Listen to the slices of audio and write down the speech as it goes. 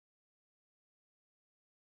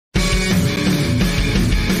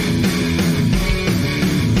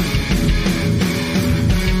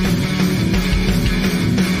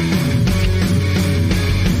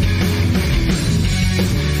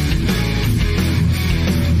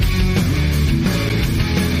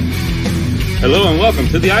Hello and welcome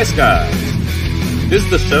to the Ice Guys. This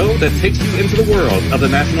is the show that takes you into the world of the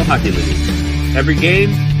National Hockey League. Every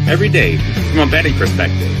game, every day, from a betting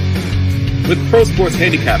perspective. With pro sports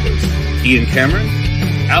handicappers, Ian Cameron,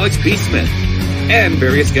 Alex B. Smith, and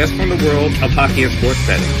various guests from the world of hockey and sports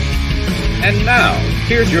betting. And now,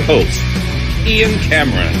 here's your host, Ian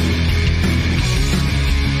Cameron.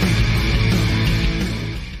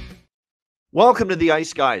 Welcome to the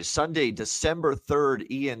Ice Guys, Sunday, December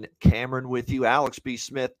 3rd. Ian Cameron with you. Alex B.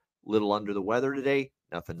 Smith, a little under the weather today.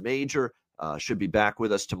 Nothing major. Should be back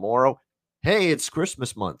with us tomorrow. Hey, it's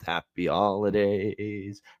Christmas month. Happy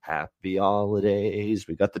holidays. Happy holidays.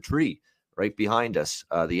 We got the tree right behind us,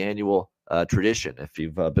 the annual tradition. If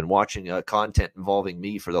you've been watching content involving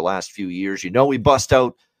me for the last few years, you know we bust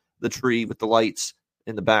out the tree with the lights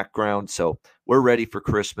in the background. So we're ready for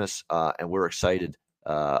Christmas, and we're excited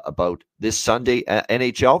about this Sunday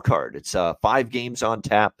NHL card. It's 5 games on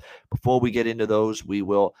tap. Before we get into those, we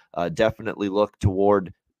will definitely look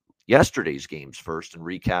toward yesterday's games first and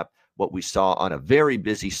recap what we saw on a very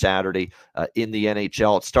busy Saturday in the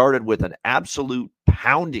NHL. It started with an absolute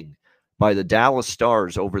pounding by the Dallas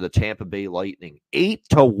Stars over the Tampa Bay Lightning,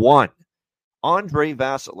 8-1. Andrei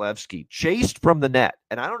Vasilevskiy chased from the net,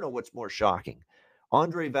 and I don't know what's more shocking.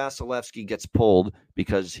 Andrei Vasilevskiy gets pulled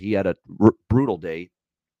because he had a brutal day,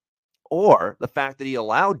 or the fact that he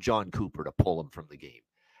allowed John Cooper to pull him from the game.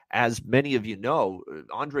 As many of you know,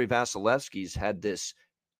 Andrei Vasilevskiy's had this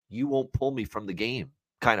 "you won't pull me from the game"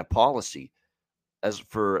 kind of policy as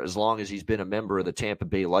long as he's been a member of the Tampa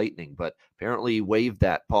Bay Lightning. But apparently he waived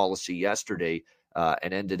that policy yesterday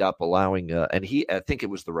and ended up allowing, I think it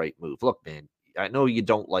was the right move. Look, man, I know you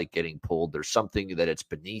don't like getting pulled. There's something that it's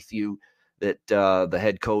beneath you that the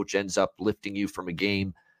head coach ends up lifting you from a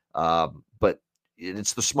game. But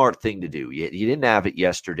it's the smart thing to do. You didn't have it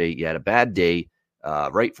yesterday. You had a bad day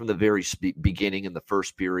right from the very beginning in the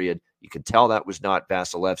first period. You could tell that was not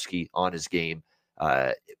Vasilevskiy on his game.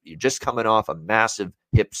 You're just coming off a massive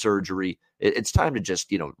hip surgery. It's time to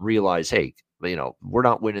just, realize, hey, we're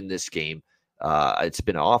not winning this game. It's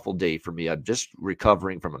been an awful day for me. I'm just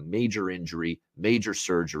recovering from a major injury, major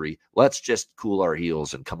surgery. Let's just cool our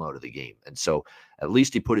heels and come out of the game. And so at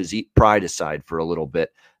least he put his pride aside for a little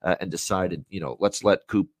bit and decided, let's let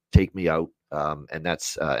Coop take me out.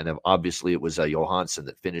 And obviously it was Johansson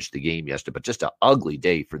that finished the game yesterday, but just an ugly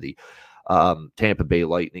day for the Tampa Bay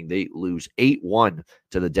Lightning. They lose 8-1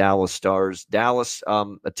 to the Dallas Stars. Dallas,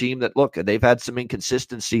 a team that, look, they've had some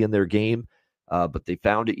inconsistency in their game. But they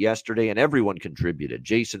found it yesterday, and everyone contributed.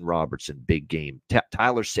 Jason Robertson, big game.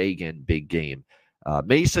 Tyler Seguin, big game.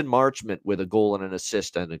 Mason Marchment with a goal and an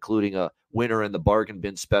assist, and including a winner in the bargain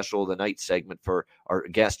bin special, the night segment for our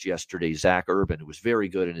guest yesterday, Zach Urban, who was very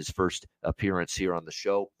good in his first appearance here on the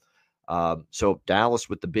show. So Dallas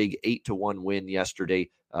with the big 8-1 win yesterday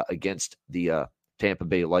against the Tampa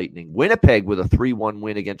Bay Lightning. Winnipeg with a 3-1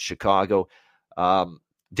 win against Chicago.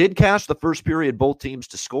 Did cash the first period, both teams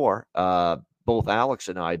to score. Both Alex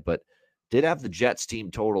and I, but did have the Jets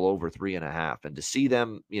team total over 3.5. And to see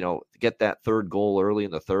them, get that third goal early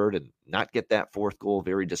in the third and not get that fourth goal,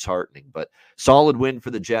 very disheartening. But solid win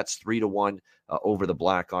for the Jets, 3-1 over the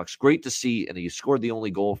Blackhawks. Great to see, and he scored the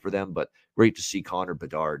only goal for them, but great to see Connor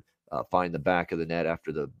Bedard find the back of the net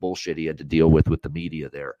after the bullshit he had to deal with the media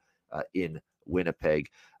there in Winnipeg.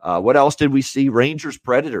 What else did we see? Rangers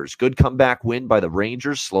Predators. Good comeback win by the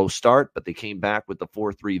Rangers. Slow start, but they came back with the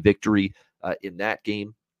 4-3 victory in that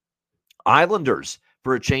game. Islanders,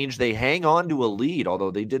 for a change, they hang on to a lead, although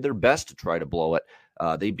they did their best to try to blow it.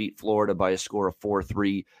 They beat Florida by a score of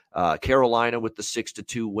 4-3. Carolina with the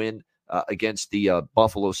 6-2 win against the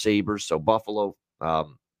Buffalo Sabres. So Buffalo,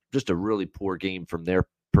 just a really poor game from their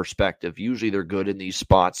perspective. Usually they're good in these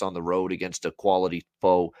spots on the road against a quality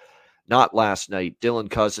foe. Not last night. Dylan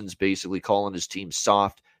Cousins basically calling his team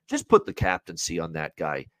soft. Just put the captaincy on that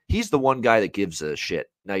guy. He's the one guy that gives a shit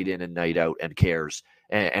night in and night out and cares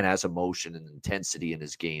and has emotion and intensity in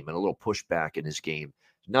his game and a little pushback in his game.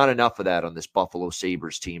 Not enough of that on this Buffalo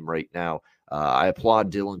Sabres team right now. I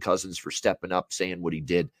applaud Dylan Cousins for stepping up, saying what he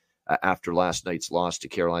did after last night's loss to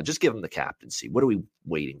Carolina. Just give him the captaincy. What are we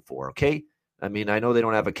waiting for, okay? I mean, I know they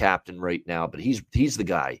don't have a captain right now, but he's the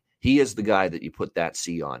guy. He is the guy that you put that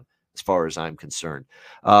C on, as far as I'm concerned.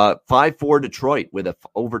 5-4 Detroit with an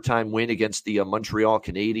overtime win against the Montreal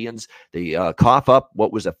Canadiens. They cough up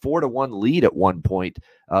what was a 4-1 lead at one point,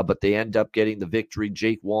 but they end up getting the victory.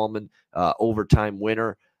 Jake Wallman, overtime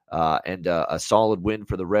winner, and a solid win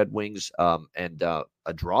for the Red Wings, and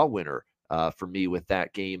a draw winner for me with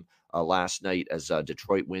that game last night as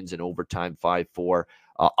Detroit wins in overtime 5-4.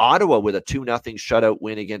 Ottawa with a 2-0 shutout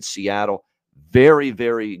win against Seattle. Very,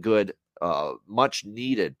 very good much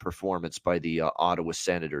needed performance by the Ottawa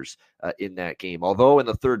Senators in that game. Although in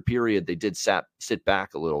the third period, they did sit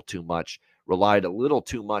back a little too much, relied a little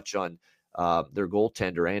too much on their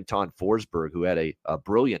goaltender, Anton Forsberg, who had a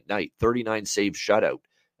brilliant night, 39 save shutout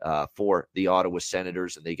for the Ottawa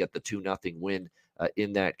Senators, and they get the 2-0 win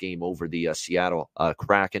in that game over the Seattle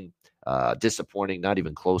Kraken. Disappointing, not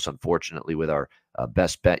even close, unfortunately, with our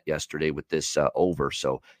best bet yesterday with this over.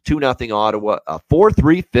 So 2-0 Ottawa,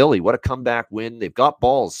 4-3 Philly. What a comeback win. They've got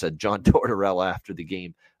balls, said John Tortorella after the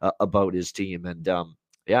game about his team. And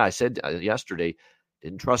I said yesterday,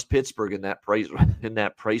 didn't trust Pittsburgh in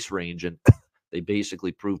that price range, and they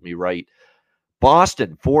basically proved me right.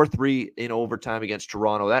 Boston, 4-3 in overtime against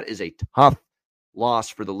Toronto. That is a tough loss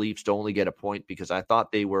for the Leafs to only get a point, because I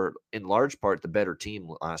thought they were in large part the better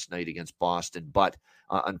team last night against Boston. But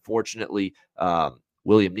unfortunately,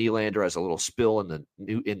 William Nylander has a little spill in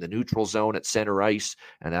the neutral zone at center ice,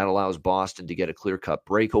 and that allows Boston to get a clear-cut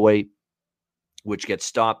breakaway, which gets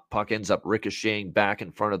stopped. Puck ends up ricocheting back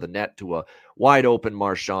in front of the net to a wide-open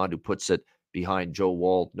Marchand, who puts it behind Joe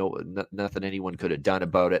Woll. Nothing anyone could have done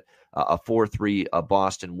about it. A 4-3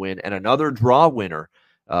 Boston win, and another draw winner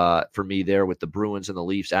for me there with the Bruins and the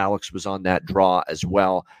Leafs. Alex was on that draw as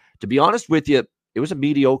well. To be honest with you, it was a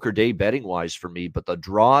mediocre day betting-wise for me, but the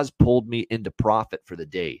draws pulled me into profit for the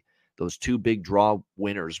day. Those two big draw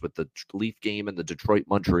winners with the Leaf game and the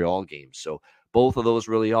Detroit-Montreal game. So both of those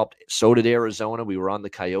really helped. So did Arizona. We were on the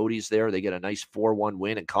Coyotes there. They get a nice 4-1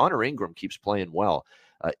 win, and Connor Ingram keeps playing well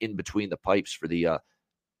in between the pipes for the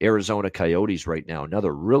Arizona Coyotes right now.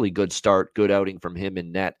 Another really good start, good outing from him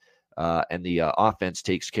in net. And the offense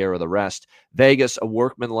takes care of the rest. Vegas, a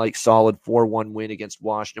workmanlike, solid 4-1 win against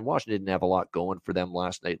Washington. Washington didn't have a lot going for them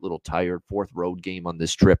last night. A little tired. Fourth road game on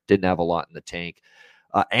this trip. Didn't have a lot in the tank.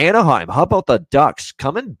 Anaheim, how about the Ducks?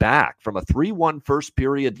 Coming back from a 3-1 first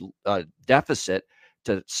period deficit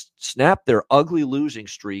to snap their ugly losing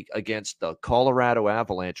streak against the Colorado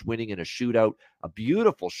Avalanche, winning in a shootout. A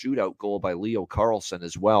beautiful shootout goal by Leo Carlson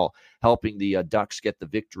as well, helping the Ducks get the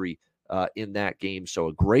victory in that game. So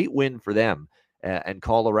a great win for them. And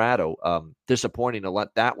Colorado, disappointing to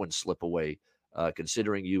let that one slip away,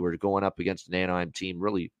 considering you were going up against an Anaheim team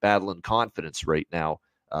really battling confidence right now,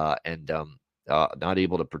 and not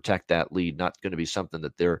able to protect that lead. Not going to be something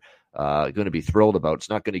that they're going to be thrilled about. It's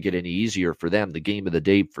not going to get any easier for them. The game of the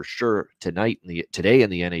day for sure today in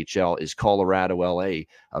the NHL is Colorado-LA,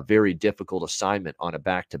 a very difficult assignment on a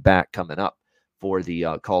back-to-back coming up for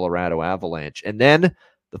the Colorado Avalanche. And then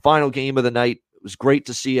the final game of the night, it was great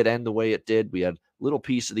to see it end the way it did. We had a little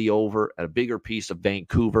piece of the over and a bigger piece of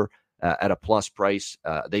Vancouver at a plus price.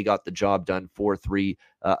 They got the job done 4-3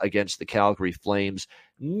 against the Calgary Flames.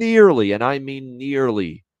 Nearly, and I mean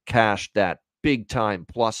nearly, cashed that big-time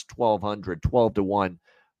plus 1,200, 12-1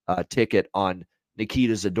 ticket on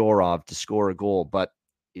Nikita Zadorov to score a goal. But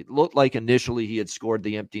it looked like initially he had scored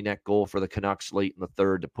the empty net goal for the Canucks late in the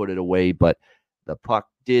third to put it away, but the puck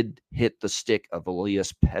did hit the stick of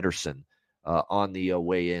Elias Pettersson on the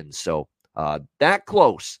way in. So that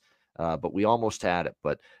close, but we almost had it.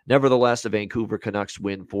 But nevertheless, the Vancouver Canucks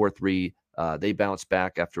win 4-3. They bounced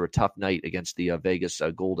back after a tough night against the Vegas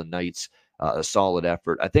Golden Knights. A solid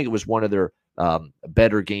effort. I think it was one of their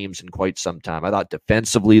better games in quite some time. I thought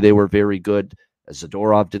defensively they were very good.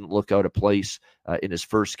 Zadorov didn't look out of place in his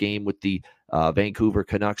first game with the Vancouver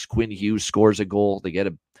Canucks. Quinn Hughes scores a goal. They get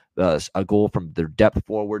a goal from their depth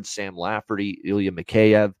forward, Sam Lafferty, Ilya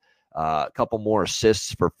Mikheyev. A couple more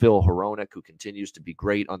assists for Phil Hronek, who continues to be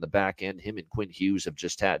great on the back end. Him and Quinn Hughes have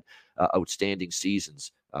just had outstanding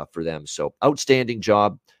seasons for them. So outstanding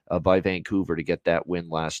job by Vancouver to get that win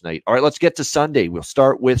last night. All right, let's get to Sunday. We'll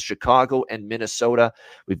start with Chicago and Minnesota.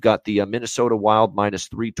 We've got the Minnesota Wild minus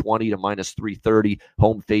 320 to minus 330.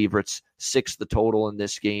 Home favorites, 6 the total in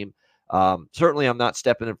this game. Certainly I'm not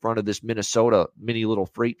stepping in front of this Minnesota mini little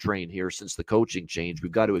freight train here since the coaching change.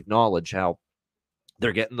 We've got to acknowledge how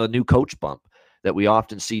they're getting the new coach bump that we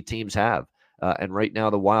often see teams have. And right now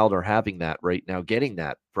the Wild are having that right now, getting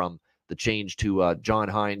that from the change to John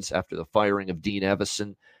Hines after the firing of Dean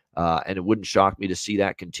Evison. And it wouldn't shock me to see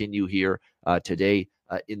that continue here today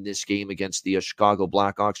in this game against the Chicago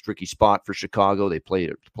Blackhawks. Tricky spot for Chicago. They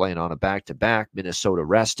playing on a back-to-back. Minnesota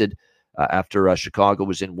rested after Chicago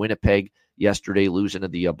was in Winnipeg yesterday, losing to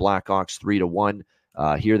the Blackhawks 3-1.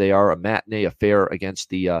 Here they are, a matinee affair against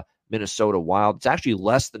the Minnesota Wild. It's actually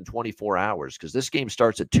less than 24 hours because this game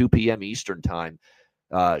starts at 2 p.m. Eastern time.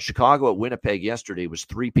 Chicago at Winnipeg yesterday was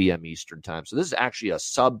 3 p.m. Eastern time. So this is actually a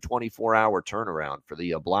sub 24-hour turnaround for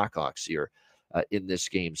the Blackhawks here in this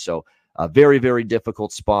game. So a very, very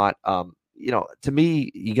difficult spot. to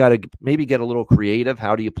me, you got to maybe get a little creative.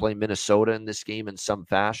 How do you play Minnesota in this game in some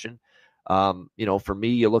fashion? For me,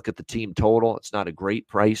 you look at the team total. It's not a great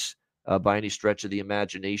price by any stretch of the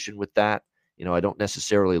imagination with that. I don't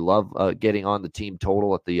necessarily love getting on the team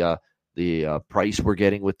total at the price we're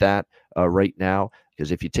getting with that right now.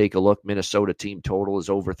 Because if you take a look, Minnesota team total is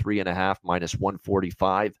over 3.5 minus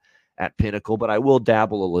 145 at Pinnacle. But I will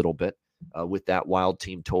dabble a little bit with that Wild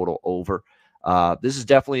team total over. This is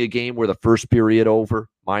definitely a game where the first period over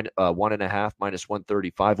 1.5 minus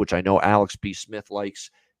 135, which I know Alex B. Smith likes,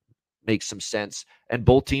 makes some sense. And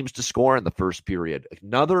both teams to score in the first period.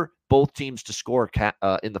 Another both teams to score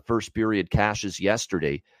in the first period cashes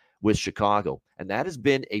yesterday with Chicago. And that has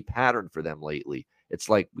been a pattern for them lately. It's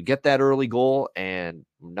like we get that early goal, and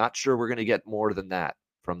I'm not sure we're going to get more than that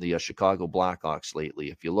from the Chicago Blackhawks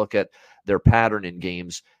lately. If you look at their pattern in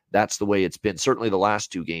games, that's the way it's been. Certainly the last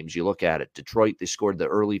two games, you look at it. Detroit, they scored the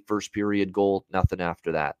early first period goal, nothing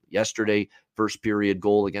after that. Yesterday, first period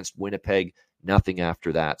goal against Winnipeg, nothing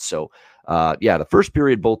after that. So, the first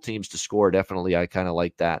period, both teams to score, definitely I kind of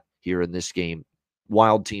like that here in this game.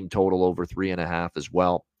 Wild team total over 3.5 as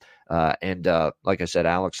well. And like I said,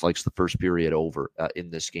 Alex likes the first period over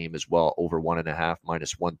in this game as well, over 1.5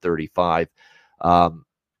 minus 135.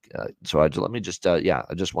 So I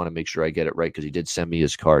just want to make sure I get it right because he did send me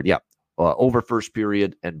his card. Yeah, over first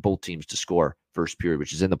period and both teams to score first period,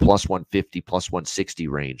 which is in the plus 150, plus 160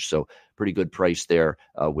 range. So pretty good price there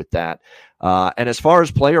with that. And as far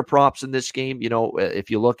as player props in this game, if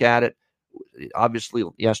you look at it, obviously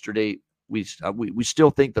yesterday, we still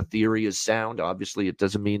think the theory is sound. Obviously, it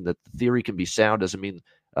doesn't mean that the theory can be sound. Doesn't mean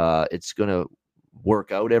it's going to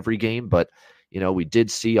work out every game. But, we did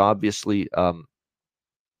see, obviously,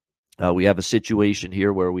 we have a situation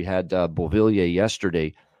here where we had Beauvillier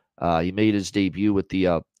yesterday. He made his debut with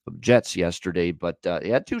the Jets yesterday, but he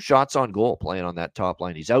had 2 shots on goal playing on that top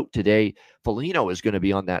line. He's out today. Foligno is going to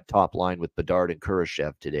be on that top line with Bedard and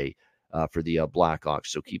Kurashev today for the Blackhawks.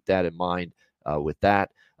 So keep that in mind with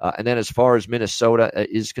that. And then as far as Minnesota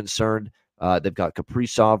is concerned, they've got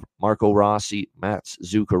Kaprizov, Marco Rossi, Mats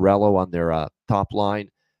Zuccarello on their top line.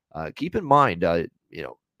 Keep in mind,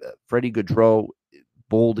 Freddie Gaudreau,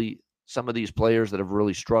 Boldy, some of these players that have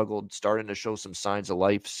really struggled, starting to show some signs of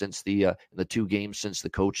life since the 2 games since the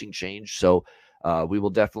coaching change. So we will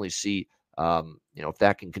definitely see, if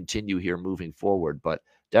that can continue here moving forward. But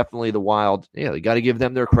definitely the Wild, you got to give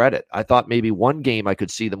them their credit. I thought maybe one game I could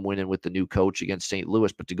see them winning with the new coach against St.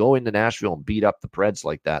 Louis, but to go into Nashville and beat up the Preds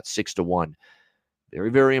like that, 6-1, very,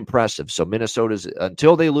 very impressive. So Minnesota's,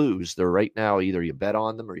 until they lose, they're right now either you bet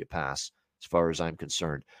on them or you pass, as far as I'm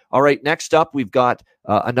concerned. All right, next up, we've got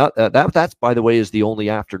another. That's, by the way, is the only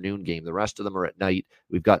afternoon game. The rest of them are at night.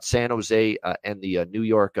 We've got San Jose and the New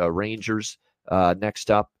York Rangers. Next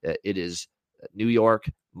up, it is New York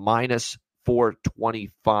minus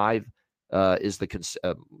 425 is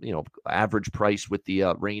the average price with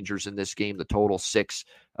the Rangers in this game. The total 6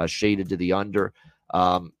 shaded to the under.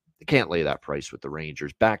 Can't lay that price with the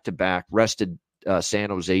Rangers. Back-to-back, rested San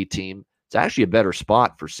Jose team. It's actually a better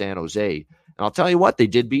spot for San Jose. And I'll tell you what, they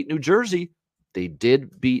did beat New Jersey.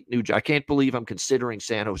 I can't believe I'm considering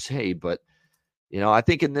San Jose, but, I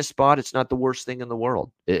think in this spot, it's not the worst thing in the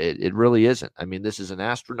world. It really isn't. I mean, this is an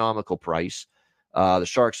astronomical price. The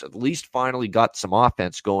Sharks at least finally got some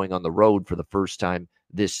offense going on the road for the first time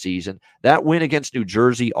this season. That win against New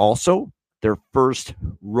Jersey also, their first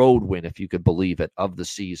road win, if you could believe it, of the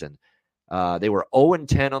season. They were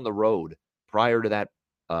 0-10 on the road prior to that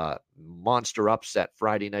monster upset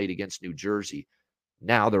Friday night against New Jersey.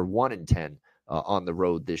 Now they're 1-10 on the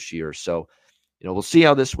road this year. So, we'll see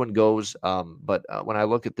how this one goes. But when I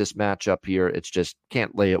look at this matchup here, it's just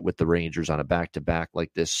can't lay it with the Rangers on a back-to-back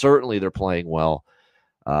like this. Certainly they're playing well.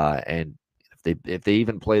 And if they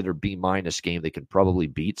even play their B- game, they can probably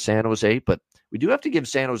beat San Jose. But we do have to give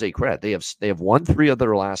San Jose credit. They have won 3 of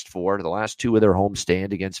their last 4. The last 2 of their home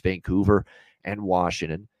stand against Vancouver and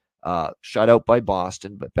Washington. Shut out by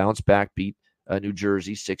Boston, but bounced back, beat New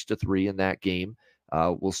Jersey 6-3 in that game.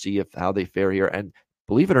 We'll see how they fare here. And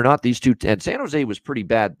believe it or not, these two, and San Jose was pretty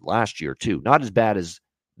bad last year too. Not as bad as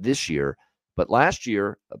this year, but last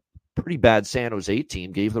year, a pretty bad San Jose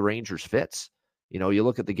team gave the Rangers fits. You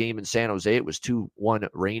look at the game in San Jose, it was 2-1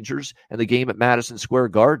 Rangers, and the game at Madison Square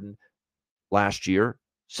Garden last year,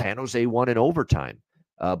 San Jose won in overtime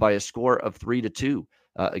by a score of 3-2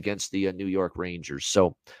 against the New York Rangers.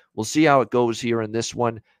 So we'll see how it goes here in this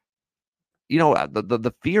one.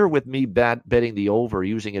 The fear with me betting the over,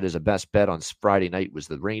 using it as a best bet on Friday night, was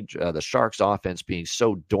the Sharks offense being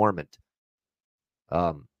so dormant.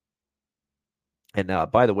 And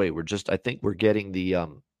by the way, I think we're getting the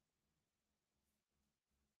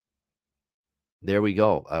There we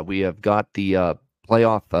go. We have got the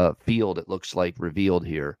playoff field, it looks like, revealed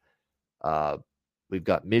here. We've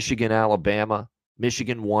got Michigan, Alabama,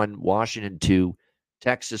 Michigan 1, Washington 2,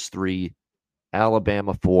 Texas 3,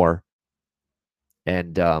 Alabama 4,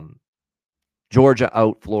 and Georgia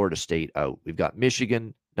out, Florida State out. We've got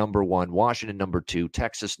Michigan number 1, Washington number 2,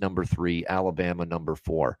 Texas number 3, Alabama number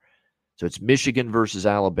 4. So it's Michigan versus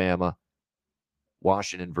Alabama,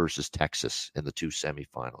 Washington versus Texas in the 2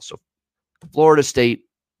 semifinals. So Florida State,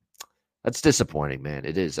 that's disappointing, man.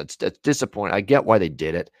 It is. That's disappointing. I get why they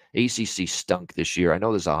did it. ACC stunk this year. I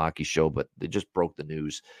know there's a hockey show, but they just broke the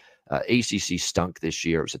news. ACC stunk this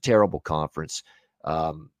year. It was a terrible conference.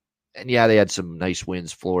 And yeah, they had some nice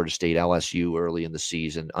wins. Florida State, LSU early in the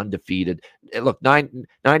season, undefeated. Look,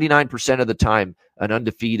 99% of the time, an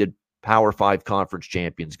undefeated Power 5 conference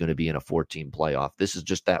champion is going to be in a 14 playoff. This is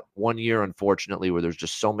just that one year, unfortunately, where there's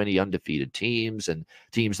just so many undefeated teams and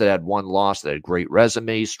teams that had one loss that had great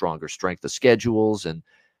resumes, stronger strength of schedules. And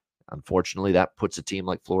unfortunately, that puts a team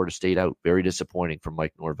like Florida State out. Very disappointing for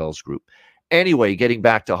Mike Norvell's group. Anyway, getting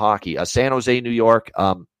back to hockey, San Jose, New York.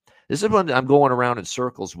 This is one I'm going around in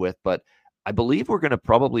circles with, but I believe we're going to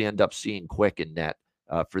probably end up seeing Quick in net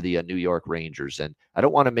for the New York Rangers. And I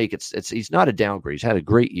don't want to make it, he's not a downgrade. He's had a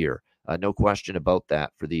great year. No question about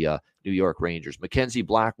that for the New York Rangers. Mackenzie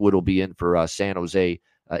Blackwood will be in for San Jose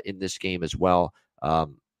in this game as well.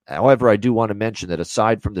 However, I do want to mention that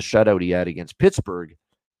aside from the shutout he had against Pittsburgh,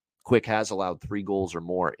 Quick has allowed 3 goals or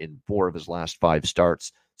more in 4 of his last 5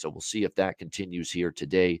 starts. So we'll see if that continues here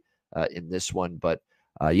today in this one. But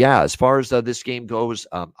yeah, as far as this game goes,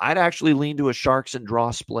 I'd actually lean to a Sharks and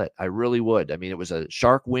draw split. I really would. I mean, it was a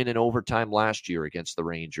Shark win in overtime last year against the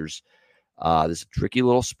Rangers. This is a tricky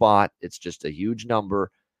little spot. It's just a huge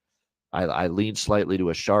number. I lean slightly to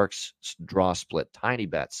a Sharks draw split. Tiny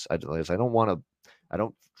bets. I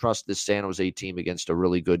don't trust this San Jose team against a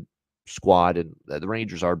really good squad, and the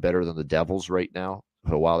Rangers are better than the Devils right now.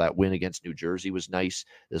 So while that win against New Jersey was nice,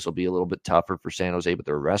 this will be a little bit tougher for San Jose, but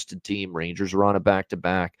they're a rested team. Rangers are on a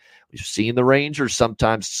back-to-back. We've seen the Rangers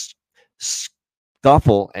sometimes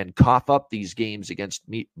scuffle and cough up these games against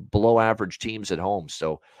below-average teams at home.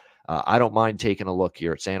 So I don't mind taking a look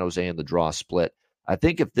here at San Jose and the draw split. I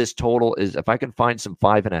think if this total is, if I can find some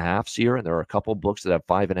 5.5s here, and there are a couple books that have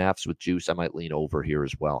 5.5s with juice, I might lean over here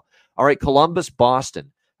as well. All right, Columbus,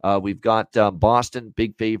 Boston. We've got Boston,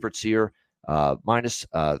 big favorites here. Minus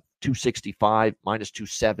 265, minus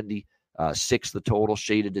 270, 6 the total,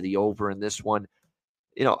 shaded to the over in this one.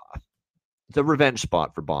 You know, it's a revenge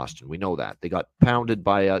spot for Boston. We know that. They got pounded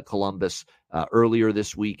by Columbus earlier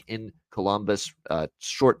this week in Columbus.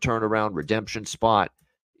 Short turnaround, redemption spot.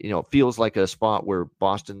 You know, it feels like a spot where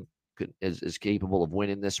Boston is capable of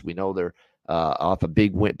winning this. We know they're off a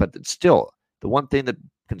big win, but it's still, the one thing that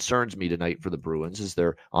concerns me tonight for the Bruins is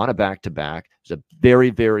they're on a back-to-back. It's a very,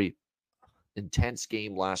 very intense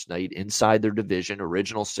game last night inside their division,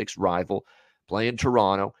 original 6 rival, playing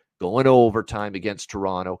Toronto, going to overtime against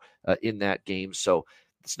Toronto in that game. So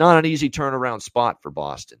it's not an easy turnaround spot for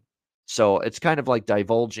Boston. So it's kind of like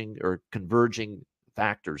divulging or converging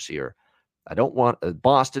factors here. I don't want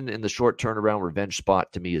Boston in the short turnaround revenge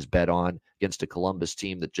spot, to me, is bet on against a Columbus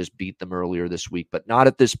team that just beat them earlier this week, but not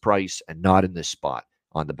at this price and not in this spot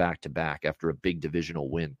on the back-to-back after a big divisional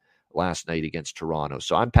win last night against Toronto.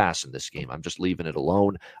 So I'm passing this game. I'm just leaving it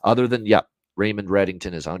alone. Other than, Raymond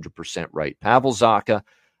Reddington is 100% right. Pavel Zacha,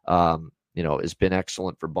 has been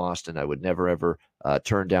excellent for Boston. I would never, ever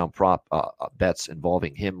turn down prop bets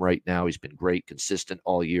involving him right now. He's been great, consistent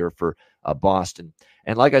all year for Boston.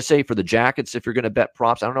 And like I say, for the Jackets, if you're going to bet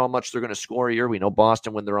props, I don't know how much they're going to score here. We know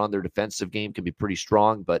Boston, when they're on their defensive game, can be pretty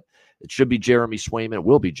strong, but it should be Jeremy Swayman. It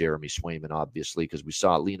will be Jeremy Swayman, obviously, because we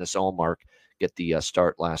saw Linus Ullmark get the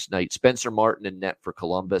start last night. Spencer Martin in net for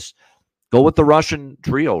Columbus. Go with the Russian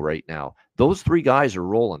trio right now. Those 3 guys are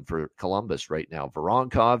rolling for Columbus right now.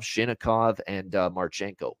 Voronkov, Shinnikov, and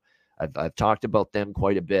Marchenko. I've talked about them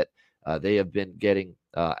quite a bit. They have been getting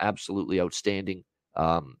absolutely outstanding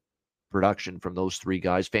production from those 3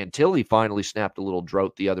 guys. Fantilli finally snapped a little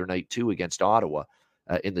drought the other night, too, against Ottawa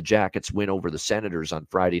in the Jackets' win over the Senators on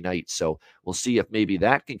Friday night. So we'll see if maybe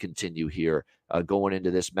that can continue here going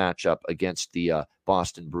into this matchup against the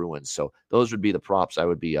Boston Bruins. So those would be the props I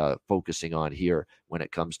would be focusing on here when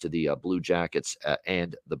it comes to the Blue Jackets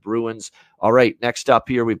and the Bruins. All right, next up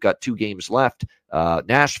here, we've got 2 games left.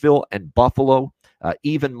 Nashville and Buffalo.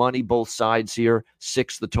 Even money, both sides here.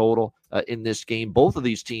 6 the total in this game. Both of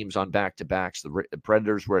these teams on back-to-backs. The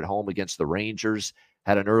Predators were at home against the Rangers,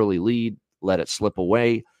 had an early lead, let it slip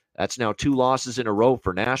away. That's now 2 losses in a row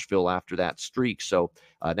for Nashville after that streak. So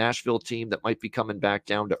a Nashville team that might be coming back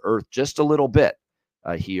down to earth just a little bit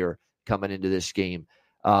here coming into this game.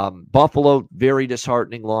 Buffalo, very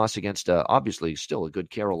disheartening loss against obviously still a good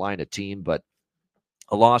Carolina team, but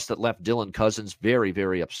a loss that left Dylan Cousins very,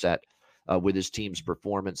 very upset with his team's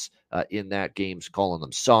performance in that game, calling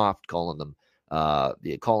them soft, calling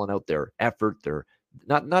out their effort, their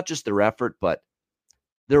not just their effort, but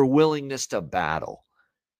their willingness to battle.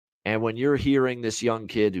 And when you're hearing this young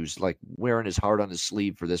kid who's like wearing his heart on his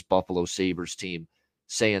sleeve for this Buffalo Sabres team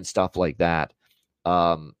saying stuff like that,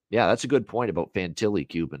 yeah, that's a good point about Fantilli,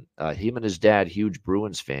 Cuban. Him and his dad, huge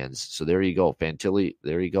Bruins fans. So there you go, Fantilli.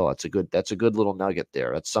 There you go. That's a good little nugget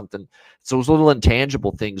there. That's something. It's those little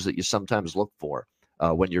intangible things that you sometimes look for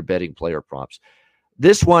when you're betting player props.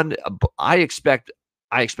 This one, I expect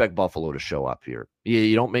Buffalo to show up here.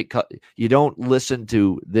 You don't listen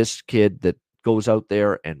to this kid that goes out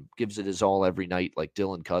there and gives it his all every night like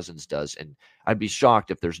Dylan Cousins does. And I'd be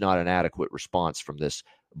shocked if there's not an adequate response from this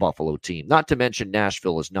Buffalo team. Not to mention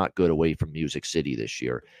Nashville is not good away from Music City this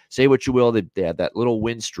year. Say what you will, they had that little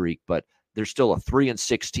win streak, but they're still a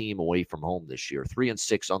 3-6 team away from home this year.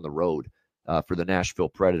 3-6 on the road for the Nashville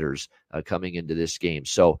Predators coming into this game.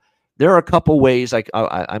 So there are a couple ways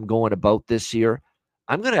I'm going about this here.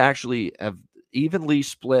 I'm going to actually have evenly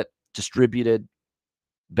distributed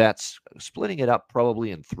bets, splitting it up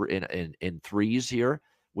probably in threes here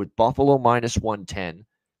with Buffalo minus 110.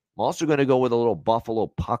 I'm also going to go with a little Buffalo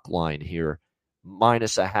puck line here,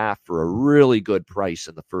 minus a half for a really good price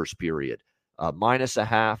in the first period. Minus a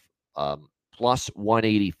half, plus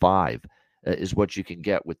 185 is what you can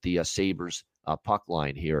get with the Sabres puck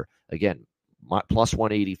line here. Again, plus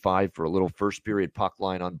 185 for a little first period puck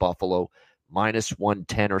line on Buffalo, minus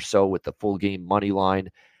 110 or so with the full game money line.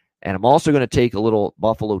 And I'm also going to take a little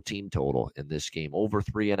Buffalo team total in this game, over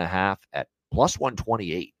 3.5 at plus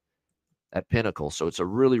 128 at Pinnacle. So it's a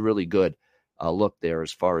really, really good look there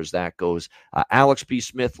as far as that goes. Alex B.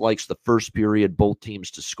 Smith likes the first period, both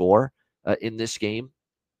teams to score in this game.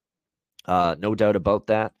 No doubt about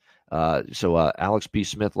that. So Alex B.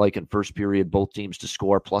 Smith liking first period, both teams to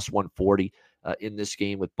score, plus 140 in this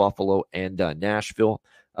game with Buffalo and Nashville.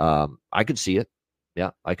 I could see it.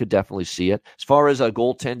 Yeah, I could definitely see it. As far as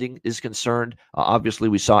goaltending is concerned, obviously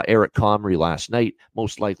we saw Eric Comrie last night.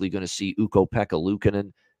 Most likely going to see Ukko-Pekka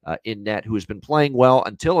Luukkonen in net, who has been playing well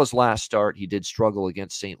until his last start. He did struggle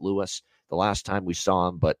against St. Louis the last time we saw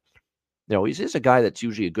him, but he's a guy that's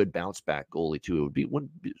usually a good bounce back goalie too.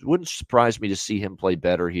 Wouldn't surprise me to see him play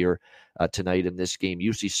better here tonight in this game.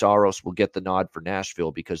 UC Saros will get the nod for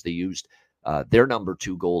Nashville because they used their number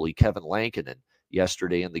 2 goalie, Kevin Lankinen,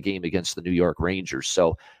 yesterday in the game against the New York Rangers.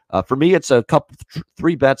 So for me, it's a couple,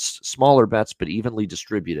 3 bets, smaller bets, but evenly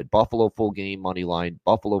distributed. Buffalo full game money line,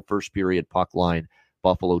 Buffalo first period puck line,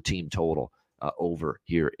 Buffalo team total over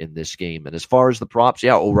here in this game. And as far as the props,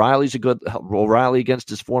 yeah, O'Reilly's O'Reilly against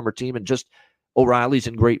his former team, and just O'Reilly's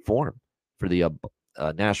in great form for the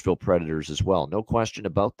Nashville Predators as well. No question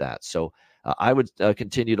about that. So I would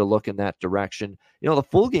continue to look in that direction. The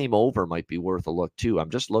full game over might be worth a look too. I'm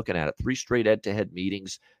just looking at it. 3 straight head-to-head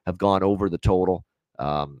meetings have gone over the total.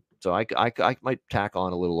 So I might tack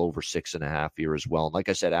on a little over 6.5 here as well. And like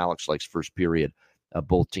I said, Alex likes first period,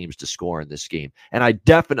 both teams to score in this game. And I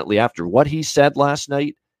definitely, after what he said last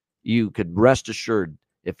night, you could rest assured,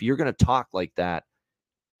 if you're going to talk like that,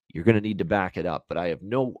 you're going to need to back it up. But I have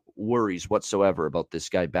no worries whatsoever about this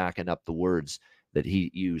guy backing up the words that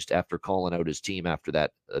he used after calling out his team after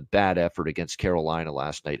that bad effort against Carolina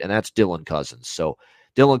last night. And that's Dylan Cousins. So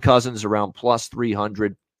Dylan Cousins around plus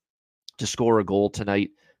 300 to score a goal tonight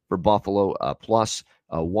for Buffalo, plus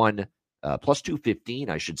 215,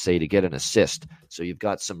 I should say, to get an assist. So you've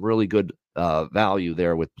got some really good value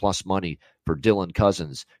there with plus money for Dylan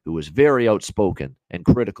Cousins, who was very outspoken and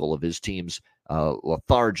critical of his team's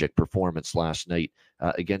lethargic performance last night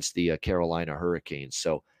against the Carolina Hurricanes.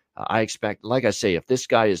 So I expect, like I say, if this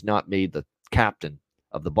guy is not made the captain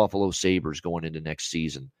of the Buffalo Sabres going into next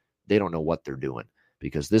season, they don't know what they're doing,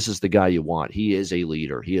 because this is the guy you want. He is a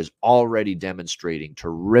leader. He is already demonstrating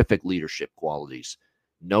terrific leadership qualities.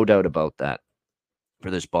 No doubt about that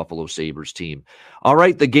for this Buffalo Sabres team. All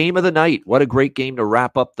right, the game of the night. What a great game to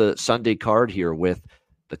wrap up the Sunday card here with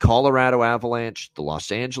the Colorado Avalanche, the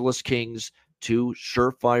Los Angeles Kings, 2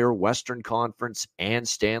 surefire Western Conference and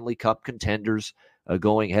Stanley Cup contenders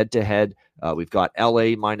going head-to-head. We've got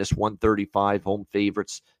LA minus 135, home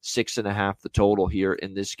favorites, 6.5 the total here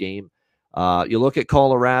in this game. You look at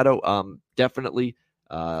Colorado, definitely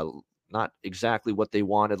not exactly what they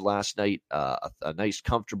wanted last night. A nice,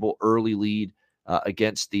 comfortable early lead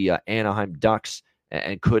against the Anaheim Ducks.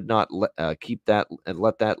 and could not keep that and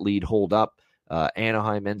let that lead hold up.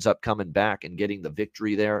 Anaheim ends up coming back and getting the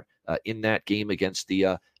victory there in that game against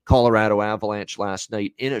the Colorado Avalanche last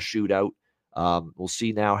night in a shootout. We'll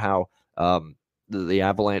see now how the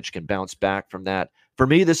Avalanche can bounce back from that. For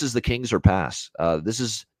me, this is the Kings or pass. This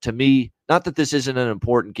is, to me, not that this isn't an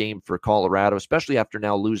important game for Colorado, especially after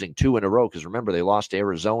now losing 2 in a row, because remember, they lost to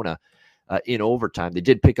Arizona in overtime. They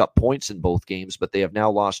did pick up points in both games, but they have now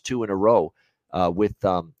lost 2 in a row with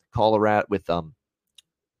Colorado, with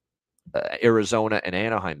Arizona and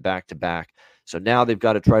Anaheim back-to-back. So now they've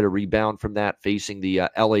got to try to rebound from that, facing the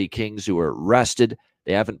LA Kings, who are rested.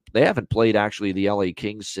 They haven't played, actually, the LA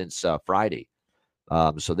Kings since Friday.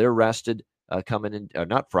 So they're rested coming in,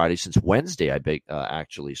 not Friday, since Wednesday,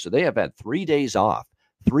 actually. So they have had 3 days off,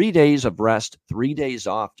 3 days of rest, 3 days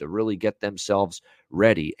off to really get themselves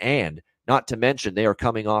ready. And not to mention, they are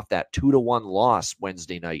coming off that 2-1 loss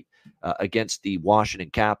Wednesday night against the Washington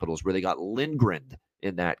Capitals, where they got Lindgren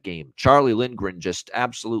in that game. Charlie Lindgren just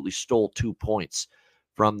absolutely stole 2 points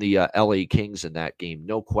from the LA Kings in that game,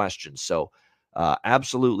 no question. So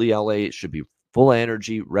absolutely, LA should be full of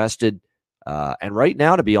energy, rested. And right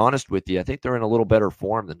now, to be honest with you, I think they're in a little better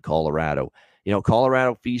form than Colorado.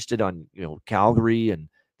 Colorado feasted on, Calgary, and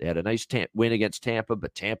they had a nice win against Tampa,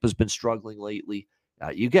 but Tampa's been struggling lately.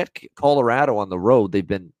 You get Colorado on the road; they've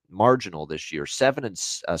been marginal this year.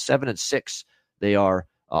 7-6 they are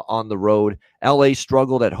on the road. LA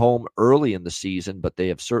struggled at home early in the season, but they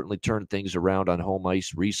have certainly turned things around on home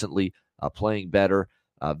ice recently, playing better.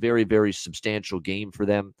 Very, very substantial game for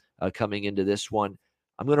them coming into this one.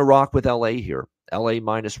 I'm going to rock with LA here. LA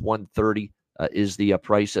minus 130 is the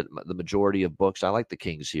price at the majority of books. I like the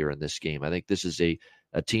Kings here in this game. I think this is a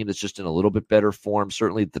team that's just in a little bit better form.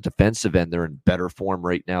 Certainly at the defensive end, they're in better form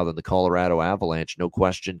right now than the Colorado Avalanche. No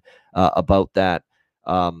question about that.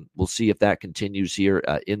 We'll see if that continues here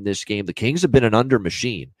in this game. The Kings have been an under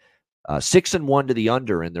machine. 6-1 to the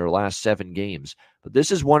under in their last 7 games. But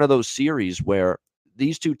this is one of those series where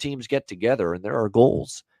these two teams get together and there are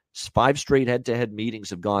goals. 5 straight head-to-head meetings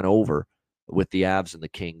have gone over with the Avs and the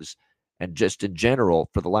Kings. And just in general,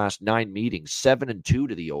 for the last 9 meetings, 7-2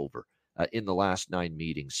 to the over in the last 9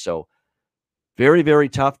 meetings. So very, very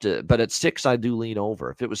tough to, but at 6, I do lean over.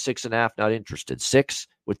 If it was 6.5, not interested. 6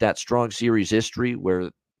 with that strong series history where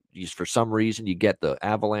for some reason you get the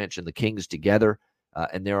Avalanche and the Kings together,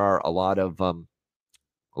 and there are a lot of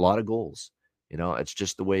goals. It's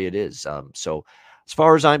just the way it is. So as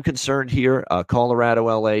far as I'm concerned here, Colorado,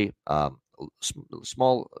 LA,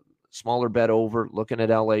 smaller bet over. Looking at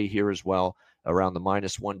LA here as well, around the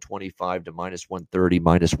minus 125 to minus 130,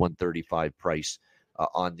 minus 135 price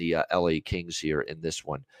on the LA Kings here in this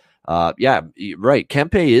one. Yeah, right.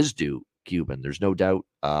 Kempe is due, Cuban. There's no doubt.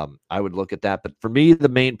 I would look at that. But for me, the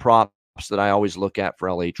main props that I always look at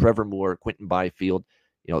for LA, Trevor Moore, Quentin Byfield,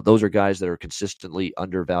 those are guys that are consistently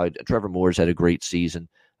undervalued. Trevor Moore's had a great season,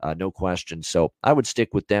 no question. So I would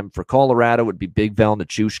stick with them. For Colorado, it would be Big Val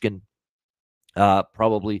Nichushkin.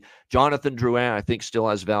 Probably Jonathan Drouin, I think, still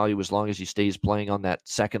has value as long as he stays playing on that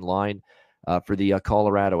second line for the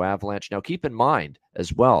Colorado Avalanche. Now, keep in mind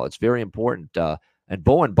as well, it's very important. And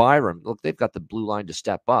Bowen Byram, look, they've got the blue line to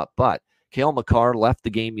step up, but Cale Makar left the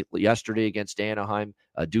game yesterday against Anaheim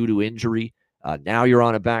due to injury. Now you're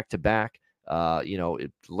on a back-to-back,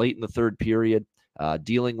 late in the third period,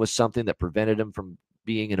 dealing with something that prevented him from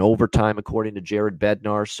being in overtime, according to Jared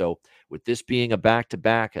Bednar. So with this being a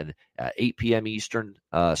back-to-back and 8 p.m. Eastern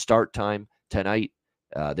start time tonight,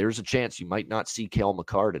 there's a chance you might not see Cale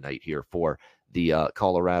Makar tonight here for the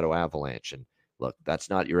Colorado Avalanche. And look, that's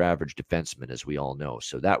not your average defenseman, as we all know.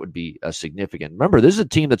 So that would be a significant. Remember, this is a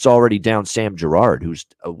team that's already down Sam Girard, who's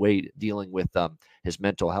away dealing with his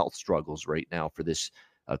mental health struggles right now for this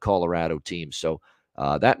Colorado team. So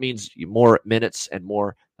that means more minutes and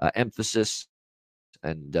more emphasis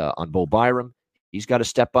and on Bo Byram. He's got to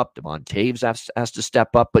step up. Devon Taves has to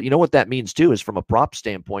step up. But you know what that means, too, is from a prop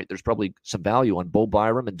standpoint, there's probably some value on Bo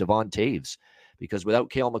Byram and Devon Taves, because without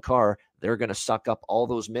Cale Makar, they're going to suck up all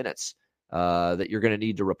those minutes that you're going to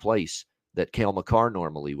need to replace that Cale Makar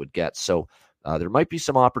normally would get. So there might be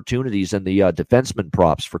some opportunities in the defenseman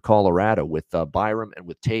props for Colorado with Byram and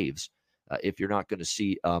with Taves if you're not going to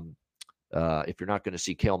see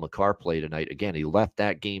Cale Makar play tonight. Again, he left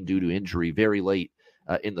that game due to injury very late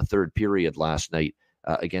in the third period last night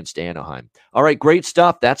against Anaheim. All right, great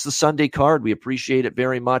stuff. That's the Sunday card. We appreciate it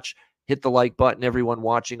very much. Hit the like button, everyone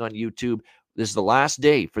watching on YouTube. This is the last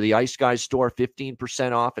day for the Ice Guys store,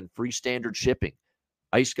 15% off and free standard shipping.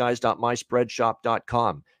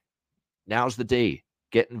 iceguys.myspreadshop.com. Now's the day.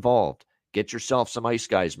 Get involved. Get yourself some Ice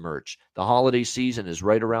Guys merch. The holiday season is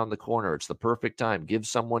right around the corner. It's the perfect time. Give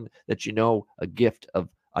someone that you know a gift of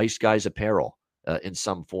Ice Guys apparel in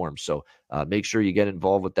some form. So make sure you get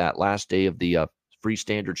involved with that last day of the free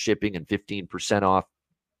standard shipping and 15% off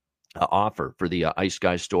offer for the Ice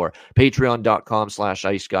Guys store.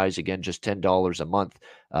 Patreon.com/Ice Guys. Again, just $10 a month.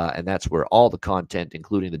 And that's where all the content,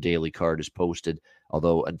 including the daily card, is posted.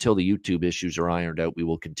 Although until the YouTube issues are ironed out, we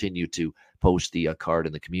will continue to post the card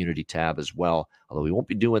in the community tab as well. Although we won't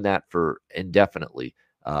be doing that for indefinitely.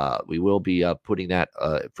 We will be putting that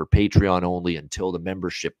for Patreon only until the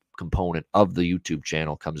membership component of the YouTube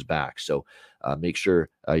channel comes back. So make sure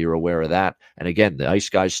you're aware of that. And again, the Ice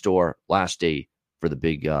Guys store, last day for the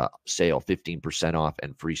big sale, 15% off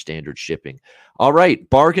and free standard shipping. All right,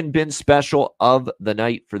 bargain bin special of the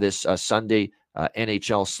night for this Sunday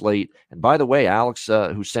NHL slate. And by the way, Alex,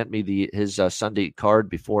 who sent me his Sunday card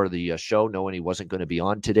before the show, knowing he wasn't going to be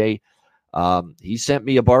on today, he sent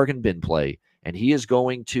me a bargain bin play, and he is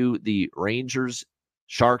going to the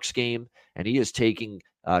Rangers-Sharks game, and he is taking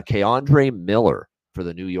Keandre Miller for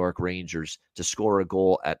the New York Rangers to score a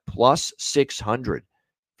goal at plus 600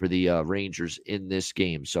 for the Rangers in this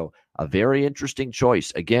game. So a very interesting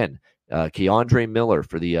choice. Again, Keandre Miller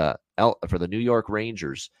for the New York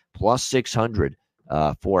Rangers, plus 600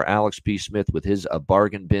 for Alex B. Smith with his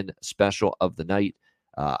bargain bin special of the night.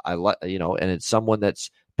 And it's someone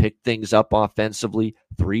that's picked things up offensively,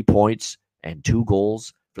 3 points and 2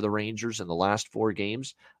 goals for the Rangers in the last 4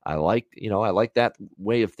 games. I like that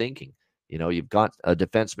way of thinking. You've got a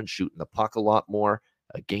defenseman shooting the puck a lot more,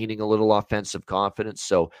 gaining a little offensive confidence.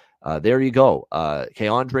 So there you go.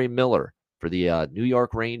 Keandre Miller for the New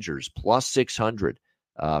York Rangers, plus 600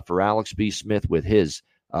 for Alex B. Smith with his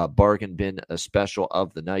bargain bin special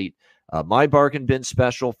of the night. My bargain bin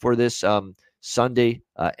special for this Sunday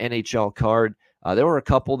NHL card, there were a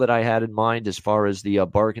couple that I had in mind as far as the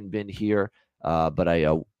bargain bin here, but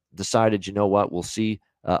I decided, you know what, we'll see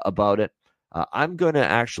about it. I'm going to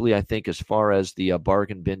actually, I think, as far as the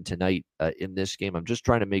bargain bin tonight in this game, I'm just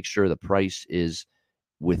trying to make sure the price is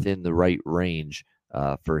within the right range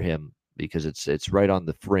for him, because it's right on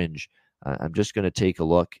the fringe. I'm just going to take a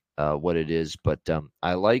look what it is, but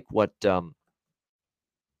I like what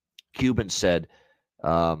Cuban said,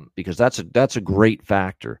 because that's a great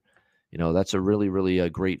factor. That's a really, really a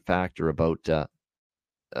great factor about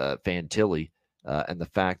Fantilli and the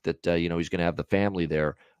fact that he's going to have the family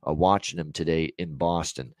there watching him today in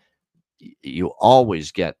Boston. You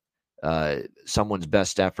always get someone's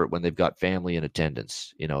best effort when they've got family in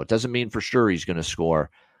attendance. It doesn't mean for sure he's going to score,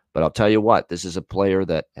 but I'll tell you what, this is a player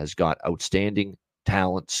that has got outstanding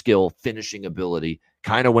talent, skill, finishing ability,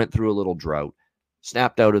 kind of went through a little drought,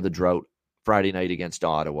 snapped out of the drought Friday night against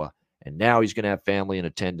Ottawa, and now he's going to have family in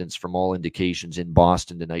attendance from all indications in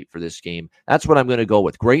Boston tonight for this game. That's what I'm going to go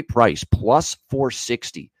with. Great price, plus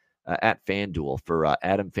 460 at FanDuel for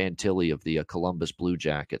Adam Fantilli of the Columbus Blue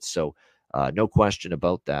Jackets. So no question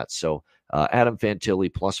about that. So Adam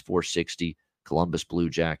Fantilli, plus 460, Columbus Blue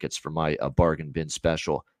Jackets for my bargain bin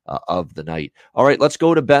special of the night. All right, let's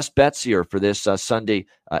go to best bets here for this Sunday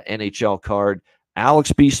NHL card.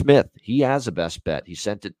 Alex B. Smith, he has a best bet. He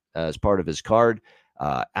sent it as part of his card.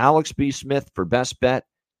 Alex B. Smith for best bet.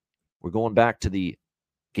 We're going back to the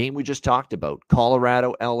game we just talked about,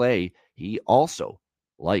 Colorado, LA. He also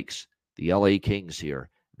likes the LA Kings here.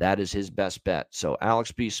 That is his best bet. So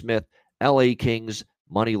Alex B. Smith, LA Kings,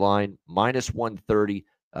 money line, minus 130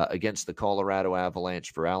 against the Colorado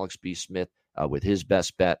Avalanche for Alex B. Smith with his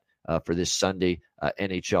best bet for this Sunday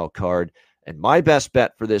NHL card. And my best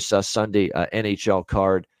bet for this Sunday NHL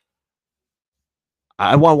card,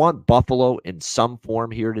 I want Buffalo in some form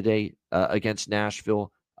here today against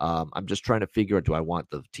Nashville. I'm just trying to figure out, do I want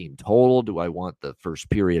the team total? Do I want the first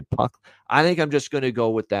period puck? I think I'm just going to go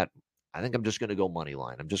with that. I think I'm just going to go money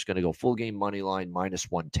line. I'm just going to go full game money line, minus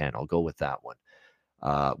 110. I'll go with that one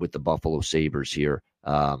with the Buffalo Sabres here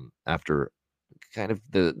after kind of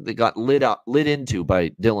they got lit into by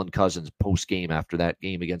Dylan Cousins post game after that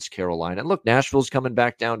game against Carolina. And look, Nashville's coming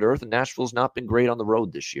back down to earth, and Nashville's not been great on the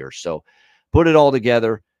road this year. So put it all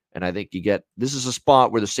together, and I think this is a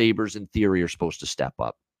spot where the Sabres, in theory, are supposed to step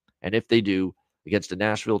up. And if they do, against a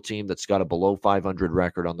Nashville team that's got a below 500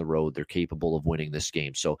 record on the road, they're capable of winning this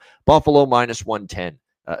game. So Buffalo minus 110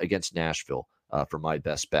 against Nashville for my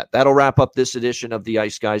best bet. That'll wrap up this edition of the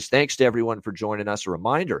Ice Guys. Thanks to everyone for joining us. A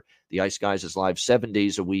reminder, the Ice Guys is live 7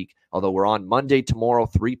 days a week, although we're on Monday, tomorrow,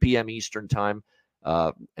 3 p.m. Eastern time,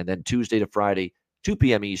 and then Tuesday to Friday, 2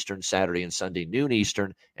 p.m. Eastern, Saturday and Sunday, noon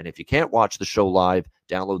Eastern. And if you can't watch the show live,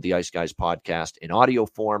 download the Ice Guys podcast in audio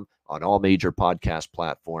form on all major podcast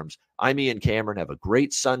platforms. I'm Ian Cameron. Have a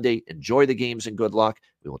great Sunday. Enjoy the games and good luck.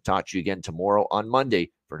 We will talk to you again tomorrow on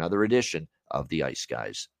Monday for another edition of the Ice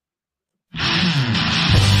Guys.